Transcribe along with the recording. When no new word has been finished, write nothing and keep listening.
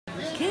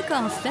Kick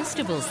off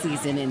festival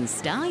season in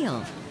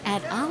style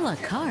at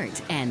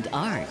Carte and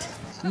Art.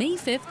 May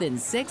 5th and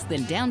 6th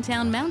in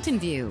downtown Mountain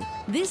View.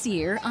 This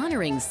year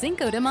honoring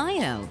Cinco de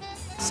Mayo.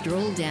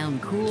 Stroll down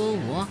cool,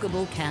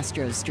 walkable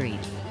Castro Street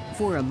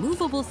for a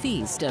movable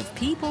feast of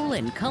people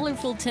and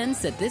colorful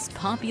tents at this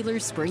popular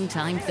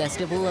springtime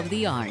festival of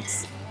the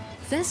arts.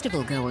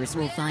 Festival goers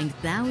will find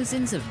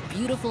thousands of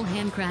beautiful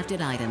handcrafted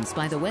items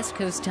by the West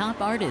Coast top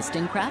artists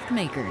and craft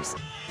makers.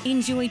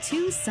 Enjoy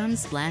 2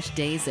 sun-splashed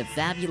days of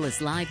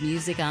fabulous live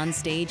music on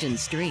stage and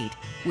street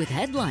with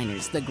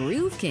headliners the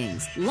Groove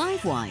Kings,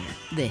 Livewire,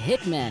 The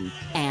Hitmen,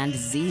 and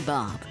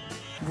Z-Bop.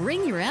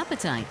 Bring your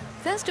appetite.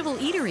 Festival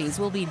eateries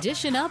will be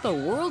dishing up a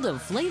world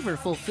of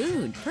flavorful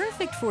food,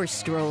 perfect for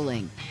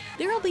strolling.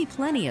 There will be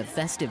plenty of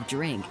festive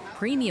drink,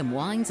 premium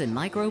wines and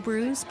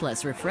microbrews,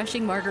 plus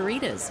refreshing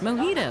margaritas,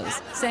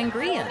 mojitos,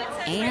 sangria,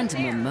 and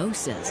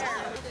mimosas.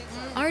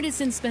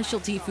 Artisan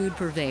specialty food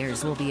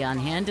purveyors will be on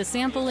hand to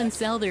sample and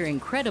sell their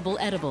incredible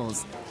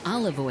edibles,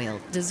 olive oil,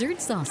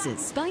 dessert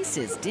sauces,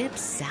 spices,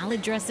 dips,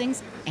 salad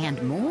dressings,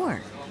 and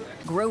more.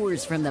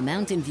 Growers from the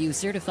Mountain View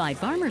Certified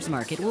Farmers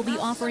Market will be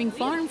offering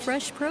farm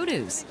fresh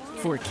produce.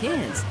 For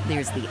kids,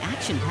 there's the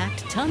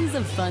action-packed Tons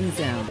of Fun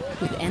Zone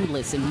with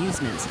endless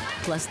amusements.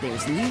 Plus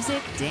there's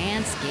music,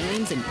 dance,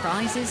 games, and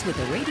prizes with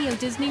the Radio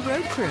Disney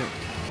Road Crew.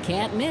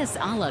 Can't miss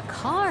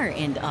Carte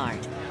and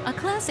Art, a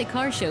classic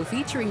car show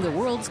featuring the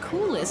world's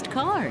coolest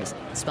cars,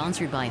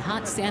 sponsored by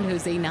Hot San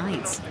Jose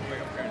Nights.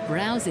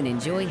 Browse and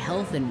enjoy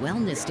health and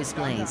wellness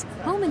displays,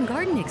 home and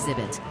garden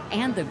exhibits,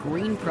 and the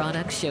Green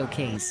Products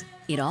Showcase.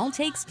 It all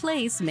takes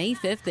place May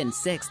 5th and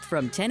 6th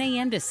from 10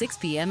 a.m. to 6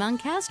 p.m. on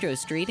Castro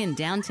Street in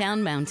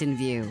downtown Mountain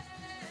View.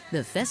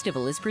 The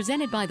festival is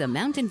presented by the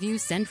Mountain View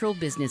Central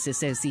Business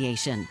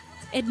Association.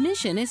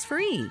 Admission is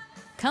free.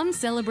 Come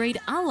celebrate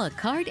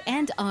Carte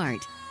and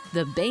Art,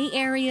 the Bay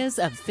Area's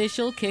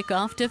official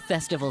kickoff to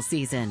festival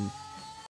season.